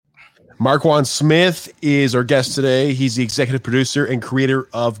Markuann Smith is our guest today. He's the executive producer and creator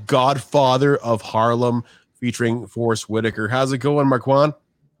of Godfather of Harlem, featuring Forrest Whitaker. How's it going, Markuann?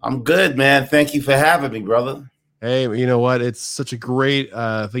 I'm good, man. Thank you for having me, brother. Hey, you know what? It's such a great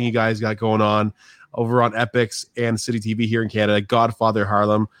thing you guys got going on over on Epix and City TV here in Canada, Godfather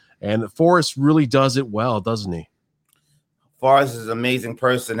Harlem. And Forrest really does it well, doesn't he? Forrest is an amazing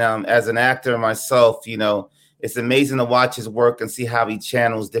person. As an actor myself, it's amazing to watch his work and see how he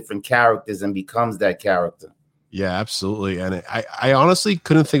channels different characters and becomes that character. Yeah, absolutely. And I honestly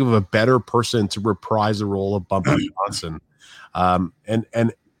couldn't think of a better person to reprise the role of Bumpy Johnson. And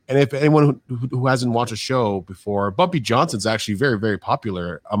if anyone who hasn't watched a show before, Bumpy Johnson's actually very, very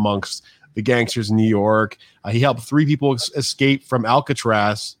popular amongst the gangsters in New York. He helped 3 people escape from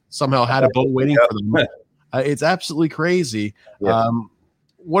Alcatraz, somehow had a boat waiting for them. It's absolutely crazy. Yeah.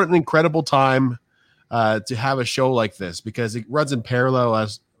 What an incredible time to have a show like this, because it runs in parallel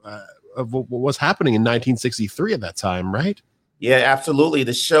of what was happening in 1963 at that time, right? Yeah, absolutely.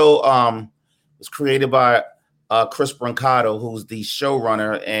 The show was created by Chris Brancato, who's the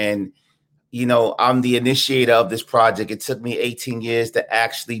showrunner, and I'm the initiator of this project. It took me 18 years to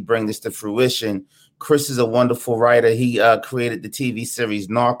actually bring this to fruition. Chris is a wonderful writer. He created the TV series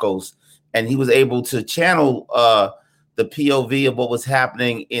Narcos, and he was able to channel the POV of what was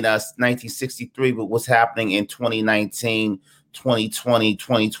happening in 1963, but what's happening in 2019, 2020,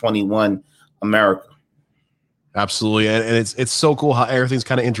 2021 America. Absolutely. And it's so cool how everything's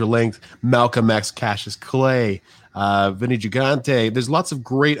kind of interlinked. Malcolm X, Cassius Clay, Vinny Gigante. There's lots of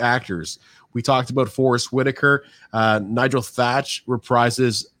great actors. We talked about Forrest Whitaker. Nigel Thatch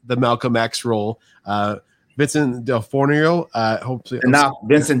reprises the Malcolm X role. Vincent D'Onofrio.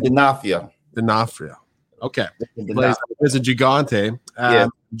 Vincent D'Onofrio. Okay. There's a Gigante.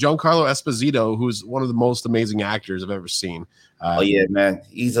 Giancarlo Esposito, who's one of the most amazing actors I've ever seen. Oh yeah, man.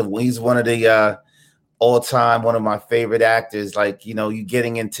 He's one of the all-time, one of my favorite actors. Like, you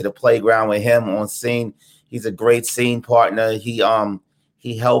getting into the playground with him on scene. He's a great scene partner. He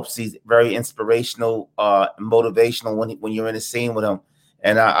helps. He's very inspirational, motivational when you're in a scene with him.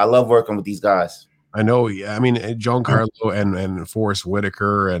 And I love working with these guys. I know. I mean, Giancarlo and Forrest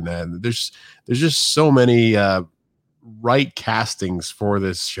Whitaker, and there's just so many right castings for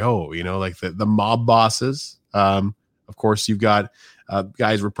this show. Like the mob bosses. Of course, you've got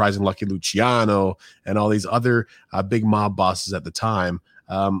guys reprising Lucky Luciano and all these other big mob bosses at the time.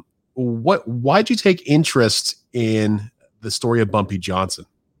 Why'd you take interest in the story of Bumpy Johnson?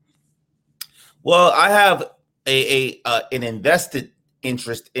 Well, I have an invested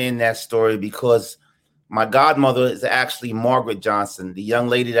interest in that story because my godmother is actually Margaret Johnson, the young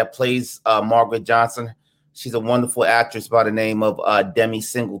lady that plays Margaret Johnson. She's a wonderful actress by the name of Demi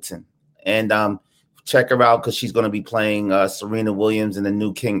Singleton, and check her out because she's going to be playing Serena Williams in the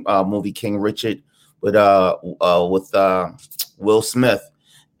new movie King Richard with Will Smith.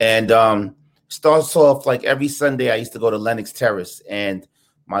 And starts off like every Sunday I used to go to Lenox Terrace, and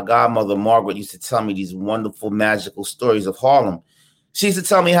my godmother Margaret used to tell me these wonderful magical stories of Harlem. She used to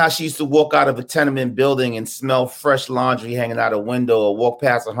tell me how she used to walk out of a tenement building and smell fresh laundry hanging out a window, or walk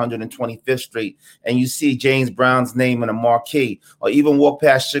past 125th Street and you see James Brown's name in a marquee, or even walk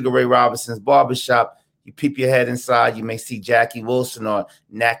past Sugar Ray Robinson's barbershop. You peep your head inside, you may see Jackie Wilson or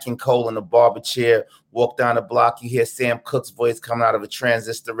Nat King Cole in a barber chair. Walk down the block, you hear Sam Cooke's voice coming out of a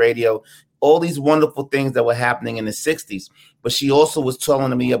transistor radio. All these wonderful things that were happening in the 60s. But she also was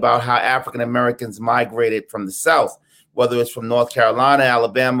telling me about how African Americans migrated from the South, whether it's from North Carolina,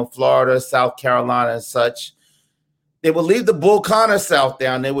 Alabama, Florida, South Carolina, and such. They would leave the Bull Connor South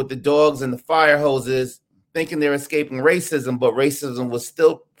down there with the dogs and the fire hoses, thinking they're escaping racism, but racism was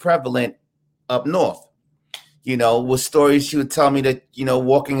still prevalent up north. With stories she would tell me that,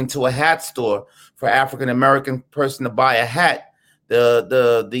 walking into a hat store for African-American person to buy a hat,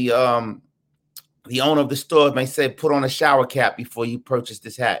 the owner of the store may say, put on a shower cap before you purchase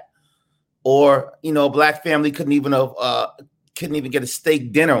this hat. Or, a black family couldn't even get a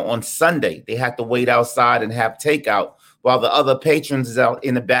steak dinner on Sunday. They had to wait outside and have takeout while the other patrons is out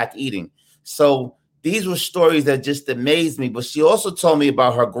in the back eating. So these were stories that just amazed me. But she also told me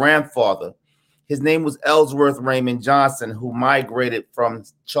about her grandfather. His name was Ellsworth Raymond Johnson, who migrated from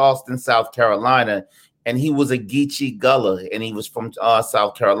Charleston, South Carolina. And he was a Geechee Gullah, and he was from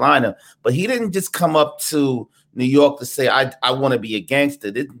South Carolina. But he didn't just come up to New York to say, I want to be a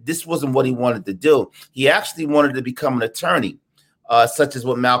gangster. This wasn't what he wanted to do. He actually wanted to become an attorney, such as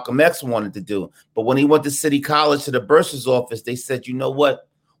what Malcolm X wanted to do. But when he went to City College, to the bursar's office, they said, you know what?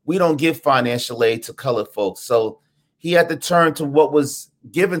 We don't give financial aid to colored folks. So he had to turn to what was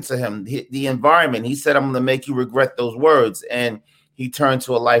given to him, the environment. He said, I'm going to make you regret those words. And he turned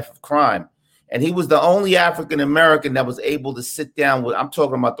to a life of crime. And he was the only African American that was able to sit down with, I'm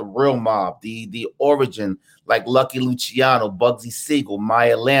talking about the real mob, the origin, like Lucky Luciano, Bugsy Siegel,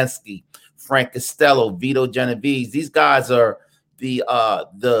 Meyer Lansky, Frank Costello, Vito Genovese. These guys are the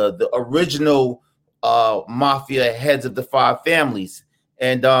original mafia heads of the five families.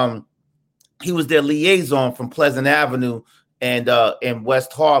 And he was their liaison from Pleasant Avenue and in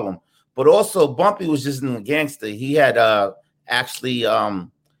West Harlem. But also Bumpy was just a gangster. He had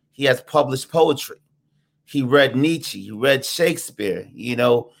he has published poetry. He read Nietzsche. He read Shakespeare. You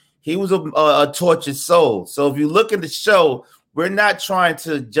know, he was a tortured soul. So if you look at the show, we're not trying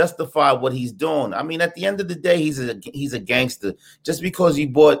to justify what he's doing. I mean, at the end of the day, he's a gangster. Just because you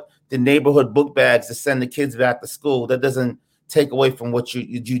bought the neighborhood book bags to send the kids back to school, that doesn't take away from what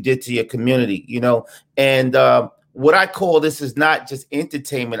you did to your community, you know. And what I call this is not just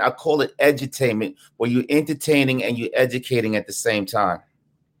entertainment. I call it edutainment, where you're entertaining and you're educating at the same time.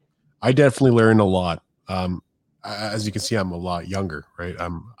 I definitely learned a lot. As you can see, I'm a lot younger, right?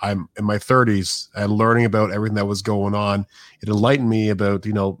 I'm in my 30s, and learning about everything that was going on, it enlightened me about,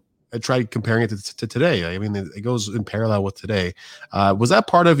 you know, I tried comparing it to today. I mean, it goes in parallel with today. Was that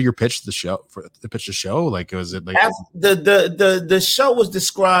part of your pitch to the show? For the pitch to show, like, was it like the show was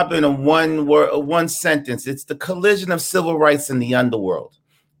described in a one sentence? It's the collision of civil rights and the underworld.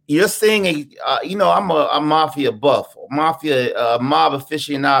 You're seeing I'm a mafia buff, mob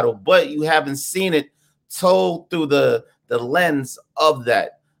aficionado, but you haven't seen it told through the lens of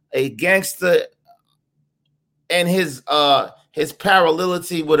that. A gangster and his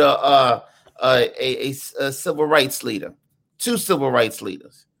parallelity with a civil rights leader, two civil rights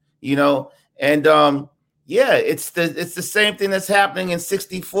leaders, you know. And it's the same thing that's happening in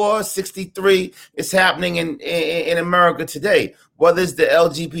 64, 63. It's happening in America today, whether it's the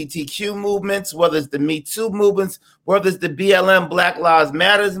LGBTQ movements, whether it's the Me Too movements, whether it's the BLM, Black Lives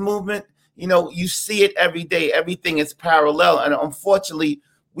Matters movement. You know, you see it every day. Everything is parallel. And unfortunately,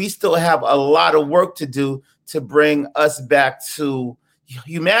 we still have a lot of work to do to bring us back to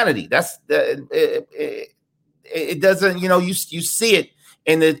humanity. It doesn't, you know, you see it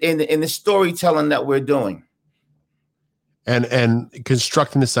in the storytelling that we're doing. And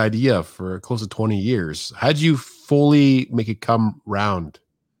constructing this idea for close to 20 years. How did you fully make it come round?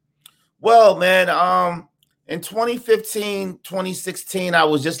 Well, man, in 2015, 2016, I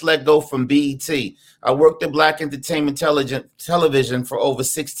was just let go from BET. I worked at Black Entertainment Television for over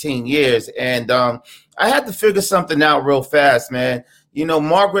 16 years. And I had to figure something out real fast, man. You know,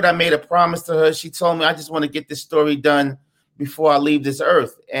 Margaret, I made a promise to her. She told me, I just want to get this story done before I leave this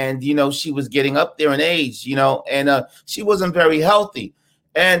earth. And, you know, she was getting up there in age, you know, and she wasn't very healthy.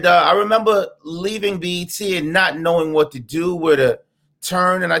 And I remember leaving BET and not knowing what to do, where to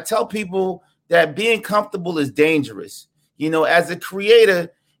turn. And I tell people that being comfortable is dangerous. You know, as a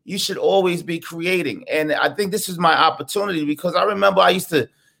creator, you should always be creating. And I think this is my opportunity, because I remember I used to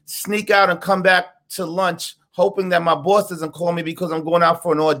sneak out and come back to lunch hoping that my boss doesn't call me because I'm going out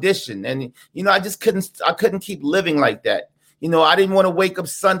for an audition. And, you know, I couldn't keep living like that. You know, I didn't want to wake up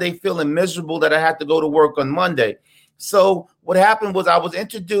Sunday feeling miserable that I had to go to work on Monday. So what happened was I was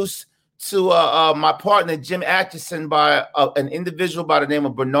introduced to my partner, Jim Atchison, by an individual by the name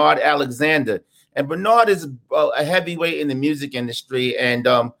of Bernard Alexander. And Bernard is a heavyweight in the music industry. And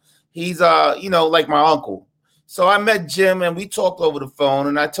he's, you know, like my uncle. So I met Jim and we talked over the phone,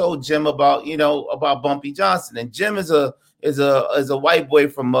 and I told Jim about Bumpy Johnson. And Jim is a white boy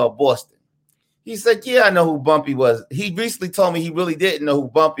from Boston. He said, yeah, I know who Bumpy was. He recently told me he really didn't know who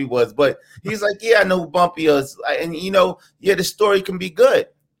Bumpy was, but he's like, yeah, I know who Bumpy is. And, you know, yeah, the story can be good.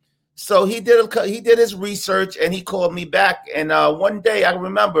 So he did his research and he called me back. And one day I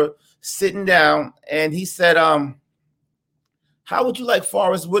remember sitting down and he said, how would you like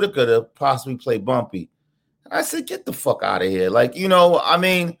Forrest Whitaker to possibly play Bumpy? And I said, get the fuck out of here. Like, you know, I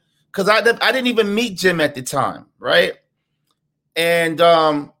mean, because I didn't even meet Jim at the time, right?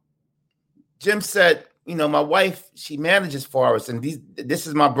 And Jim said, you know, my wife, she manages Forrest, and this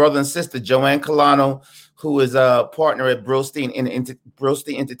is my brother and sister, Joanne Colano, who is a partner at Brillstein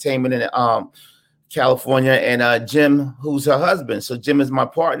Entertainment in California, and Jim, who's her husband. So Jim is my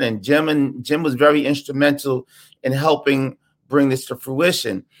partner, and Jim was very instrumental in helping bring this to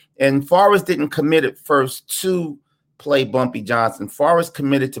fruition. And Forrest didn't commit at first to play Bumpy Johnson. Forrest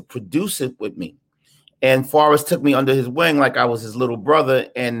committed to produce it with me. And Forrest took me under his wing like I was his little brother,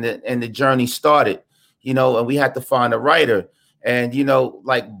 and the journey started, you know, and we had to find a writer. And, you know,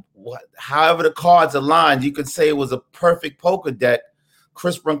 like however the cards aligned, you could say it was a perfect poker deck.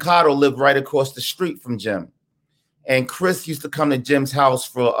 Chris Brancato lived right across the street from Jim. And Chris used to come to Jim's house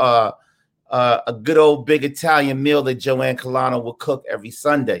for a good old big Italian meal that Joanne Colano would cook every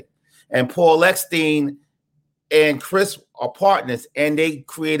Sunday. And Paul Eckstein and Chris are partners, and they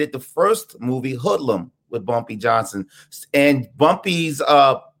created the first movie, Hoodlum, with Bumpy Johnson. And Bumpy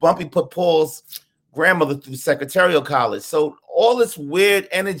put Paul's grandmother through secretarial college. So all this weird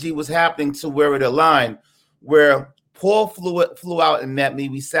energy was happening to where it aligned, where Paul flew out and met me.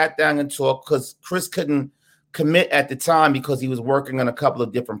 We sat down and talked because Chris couldn't commit at the time because he was working on a couple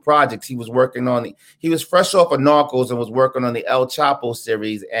of different projects. He was fresh off of Narcos and was working on the El Chapo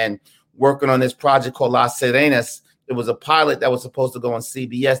series and working on this project called Las Sirenas. It was a pilot that was supposed to go on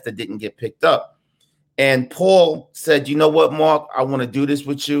CBS that didn't get picked up. And Paul said, you know what, Mark, I want to do this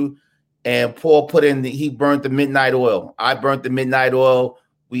with you. And Paul he burnt the midnight oil. I burnt the midnight oil.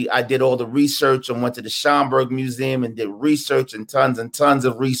 I did all the research and went to the Schomburg Museum and did research and tons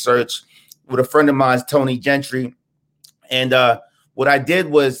of research with a friend of mine, Tony Gentry. And what I did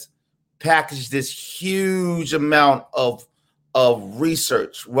was package this huge amount of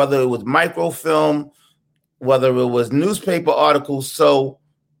research, whether it was microfilm, whether it was newspaper articles. So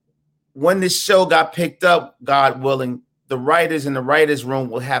when this show got picked up, God willing, the writers in the writers' room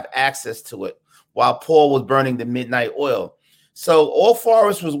will have access to it while Paul was burning the midnight oil. So all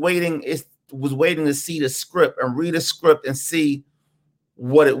Forrest was waiting to see the script and read the script and see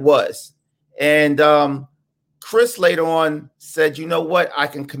what it was. And Chris later on said, you know what, I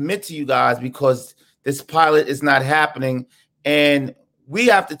can commit to you guys because this pilot is not happening. And we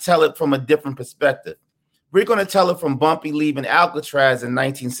have to tell it from a different perspective. We're going to tell it from Bumpy leaving Alcatraz in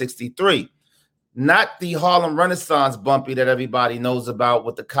 1963. Not the Harlem Renaissance Bumpy that everybody knows about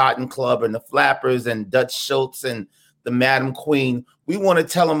with the Cotton Club and the Flappers and Dutch Schultz and the Madam Queen. We want to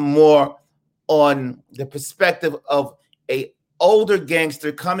tell them more on the perspective of a older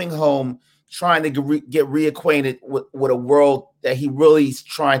gangster coming home, trying to get reacquainted with a world that he really is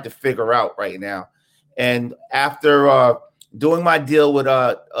trying to figure out right now. And after doing my deal with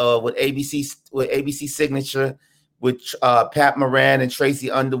ABC Signature, with Pat Moran and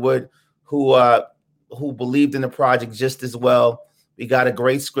Tracy Underwood, who believed in the project just as well. We got a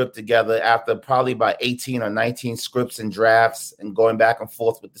great script together after probably about 18 or 19 scripts and drafts and going back and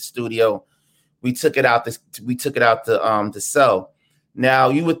forth with the studio. We took it out to sell. Now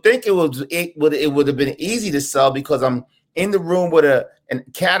you would think it would have been easy to sell because I'm in the room with an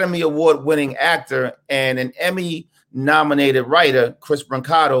Academy Award winning actor and an Emmy nominated writer, Chris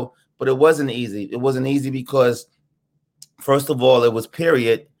Brancato, but it wasn't easy. It wasn't easy because first of all, it was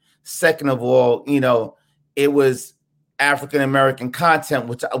period. Second of all, it was African-American content,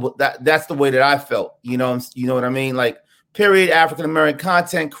 which that's the way that I felt, you know what I mean? Like period, African-American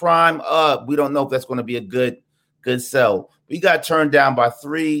content, crime, we don't know if that's going to be a good sell. We got turned down by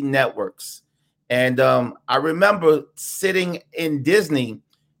 3 networks. And I remember sitting in Disney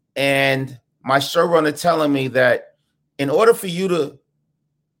and my showrunner telling me that in order for you to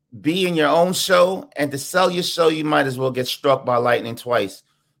be in your own show and to sell your show, you might as well get struck by lightning twice.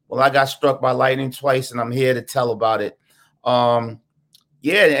 Well, I got struck by lightning twice, and I'm here to tell about it.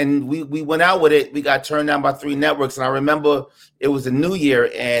 And we went out with it. We got turned down by 3 networks, and I remember it was a new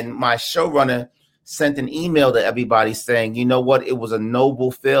year, and my showrunner sent an email to everybody saying, you know what, it was a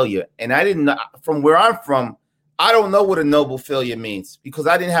noble failure. And I didn't know, from where I'm from, I don't know what a noble failure means because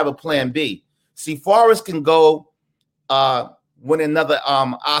I didn't have a plan B. See, Forrest can go win another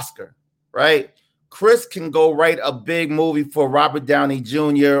Oscar, right? Chris can go write a big movie for Robert Downey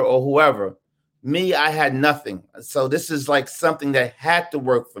Jr. or whoever. Me, I had nothing. So this is like something that had to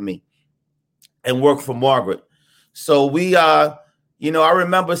work for me and work for Margaret. So we, I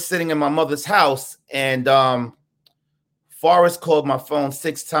remember sitting in my mother's house and Forrest called my phone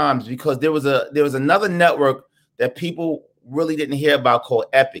 6 times because there was another network that people really didn't hear about called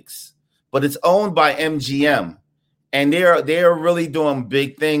Epix, but it's owned by MGM. And they're really doing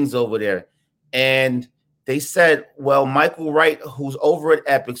big things over there. And they said, well, Michael Wright, who's over at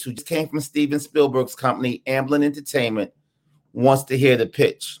Epix, who just came from Steven Spielberg's company, Amblin Entertainment, wants to hear the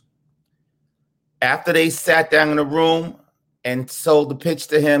pitch. After they sat down in the room and sold the pitch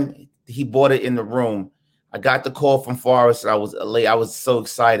to him, he bought it in the room. I got the call from Forrest, and I was late. I was so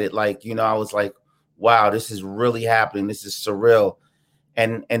excited. I was like, wow, this is really happening. This is surreal.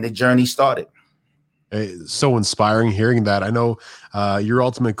 And the journey started. It's so inspiring hearing that. I know your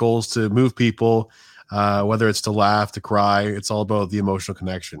ultimate goal is to move people, whether it's to laugh, to cry. It's all about the emotional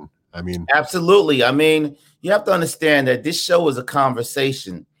connection. I mean, absolutely. I mean, you have to understand that this show is a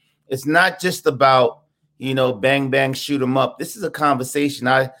conversation. It's not just about, bang, bang, shoot 'em up. This is a conversation.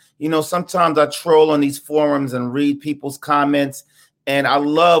 Sometimes I troll on these forums and read people's comments, and I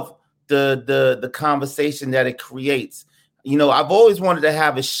love the conversation that it creates. I've always wanted to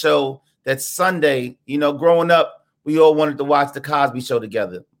have a show that Sunday, growing up, we all wanted to watch the Cosby Show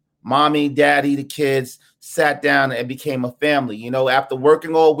together. Mommy, daddy, the kids sat down and became a family. After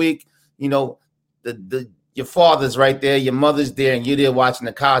working all week, your father's right there, your mother's there, and you're there watching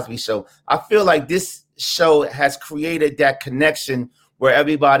the Cosby Show. I feel like this show has created that connection where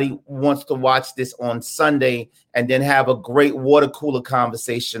everybody wants to watch this on Sunday and then have a great water cooler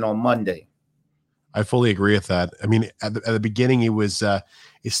conversation on Monday. I fully agree with that. I mean, at the beginning,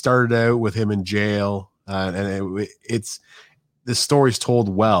 it started out with him in jail, and it's the story's told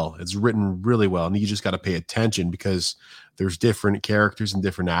well. It's written really well, and you just got to pay attention because there's different characters and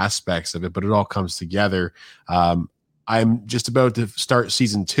different aspects of it, but it all comes together. I'm just about to start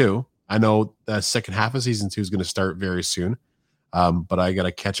season 2. I know the second half of season 2 is going to start very soon, but I got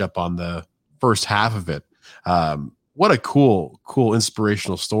to catch up on the first half of it. What a cool,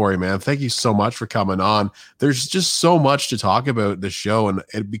 inspirational story, man. Thank you so much for coming on. There's just so much to talk about this show, and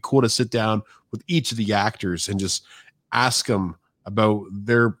it'd be cool to sit down with each of the actors and just ask them about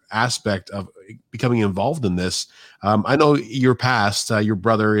their aspect of becoming involved in this. I know your past, your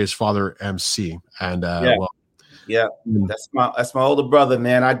brother is Father MC, and that's my older brother,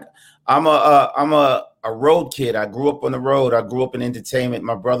 man. I'm a road kid. I grew up on the road. I grew up in entertainment.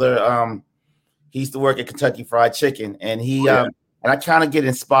 My brother, he used to work at Kentucky Fried Chicken, and and I kind of get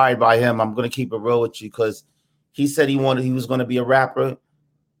inspired by him. I'm going to keep it real with you because he said he was going to be a rapper.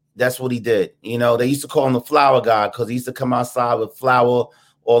 That's what he did. They used to call him the flower guy because he used to come outside with flour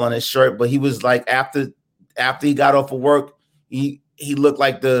all on his shirt. But he was like, after he got off of work, he looked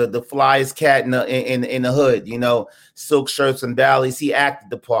like the flyest cat in the hood. Silk shirts and valleys. He acted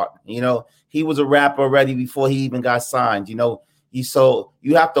the part. He was a rapper already before he even got signed. So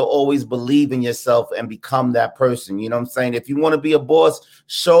you have to always believe in yourself and become that person. You know what I'm saying? If you want to be a boss,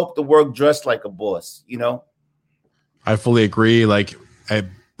 show up to work dressed like a boss. I fully agree. Like, I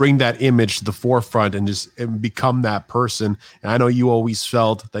bring that image to the forefront and become that person. And I know you always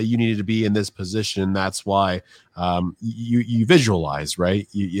felt that you needed to be in this position. And that's why you visualize, right?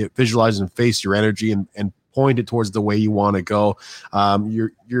 You visualize and face your energy and point it towards the way you want to go.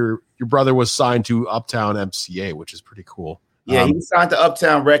 Your brother was signed to Uptown MCA, which is pretty cool. Yeah, he was signed to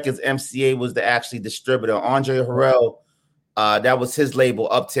Uptown Records. MCA was the actually distributor. Andre Harrell, that was his label,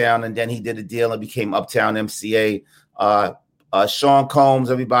 Uptown, and then he did a deal and became Uptown MCA. Sean Combs,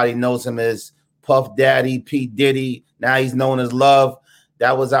 everybody knows him as Puff Daddy, P. Diddy. Now he's known as Love.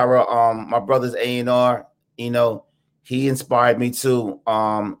 That was our my brother's A&R. He inspired me too,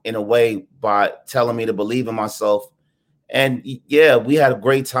 in a way, by telling me to believe in myself. And yeah, we had a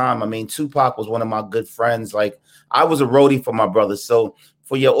great time. I mean, Tupac was one of my good friends. Like, I was a roadie for my brother. So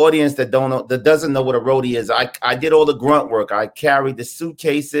for your audience that doesn't know what a roadie is, I did all the grunt work. I carried the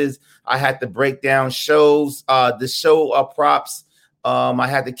suitcases. I had to break down shows, the show props. I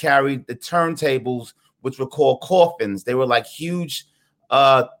had to carry the turntables, which were called coffins. They were like huge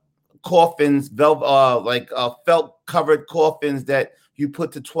coffins, felt covered coffins that you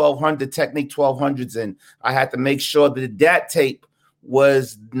put the 1200 Technique 1200s in. I had to make sure that that tape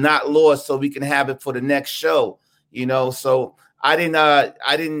was not lost so we can have it for the next show. So I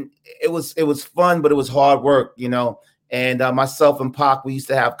didn't, it was fun, but it was hard work, and myself and Pac, we used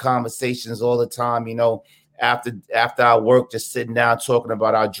to have conversations all the time, after our work, just sitting down, talking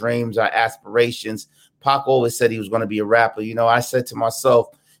about our dreams, our aspirations. Pac always said he was going to be a rapper. I said to myself,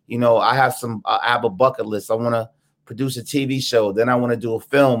 I have a bucket list. I want to produce a TV show. Then I want to do a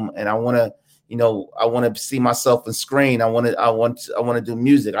film, and I want to see myself on screen. I want to do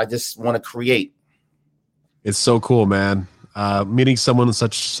music. I just want to create. It's so cool, man. Meeting someone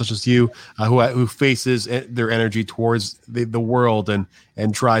such as you, who faces their energy towards the world and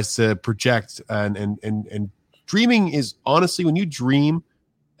tries to project and dreaming is, honestly, when you dream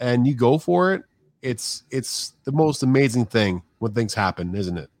and you go for it, it's the most amazing thing when things happen,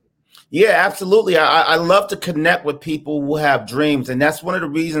 isn't it? Yeah, absolutely. I love to connect with people who have dreams, and that's one of the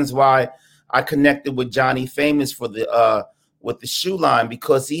reasons why I connected with Johnny Famous for with the shoe line,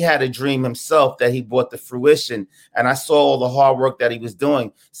 because he had a dream himself that he brought to fruition, and I saw all the hard work that he was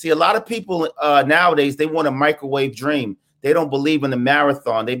doing. See, a lot of people nowadays, they want a microwave dream. They don't believe in the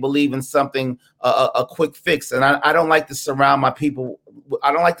marathon. They believe in something, a quick fix. And I don't like to surround myself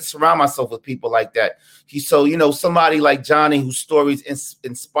with people like that. So, somebody like Johnny, whose story is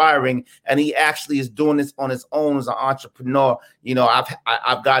inspiring, and he actually is doing this on his own as an entrepreneur.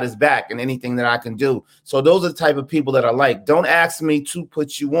 I've got his back and anything that I can do. So those are the type of people that I like. Don't ask me to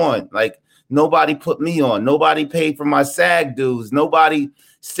put you on. Like, nobody put me on. Nobody paid for my SAG dues. Nobody,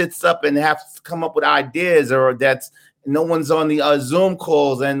 sits up and has to come up with ideas, or that's no one's on the Zoom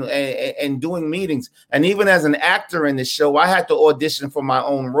calls and doing meetings. And even as an actor in the show, I had to audition for my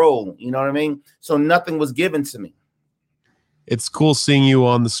own role. You know what I mean? So nothing was given to me. It's cool seeing you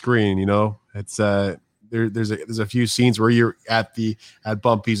on the screen. You know, it's there's a few scenes where you're at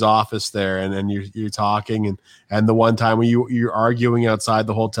Bumpy's office there, and you're talking, and the one time when you're arguing outside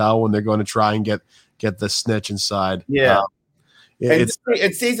the hotel when they're going to try and get the snitch inside. Yeah.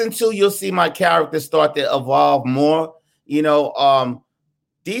 In season 2, you'll see my characters start to evolve more. You know,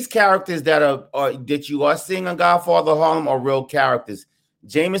 these characters that you are seeing on Godfather Harlem are real characters.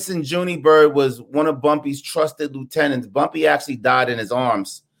 Jameson Junie Bird was one of Bumpy's trusted lieutenants. Bumpy actually died in his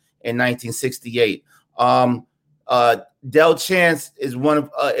arms in 1968. Del Chance is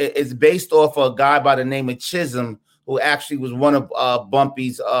is based off a guy by the name of Chisholm, who actually was one of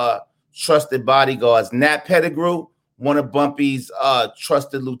Bumpy's trusted bodyguards. Nat Pettigrew, one of Bumpy's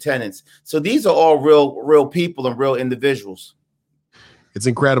trusted lieutenants. So these are all real people and real individuals. It's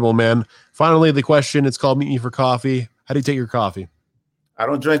incredible, man. Finally, the question, it's called Meet Me for Coffee. How do you take your coffee? I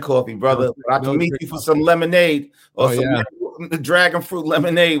don't drink coffee, brother. I can meet you for some lemonade or some dragon fruit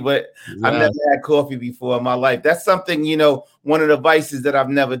lemonade, but I've never had coffee before in my life. That's something, one of the vices that I've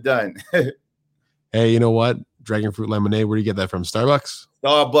never done. Hey, you know what? Dragon fruit lemonade, where do you get that from? Starbucks?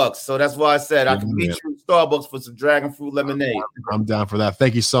 Starbucks. So that's why I said I can meet you at Starbucks for some dragon fruit lemonade. I'm down for that.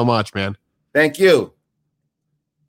 Thank you so much, man. Thank you.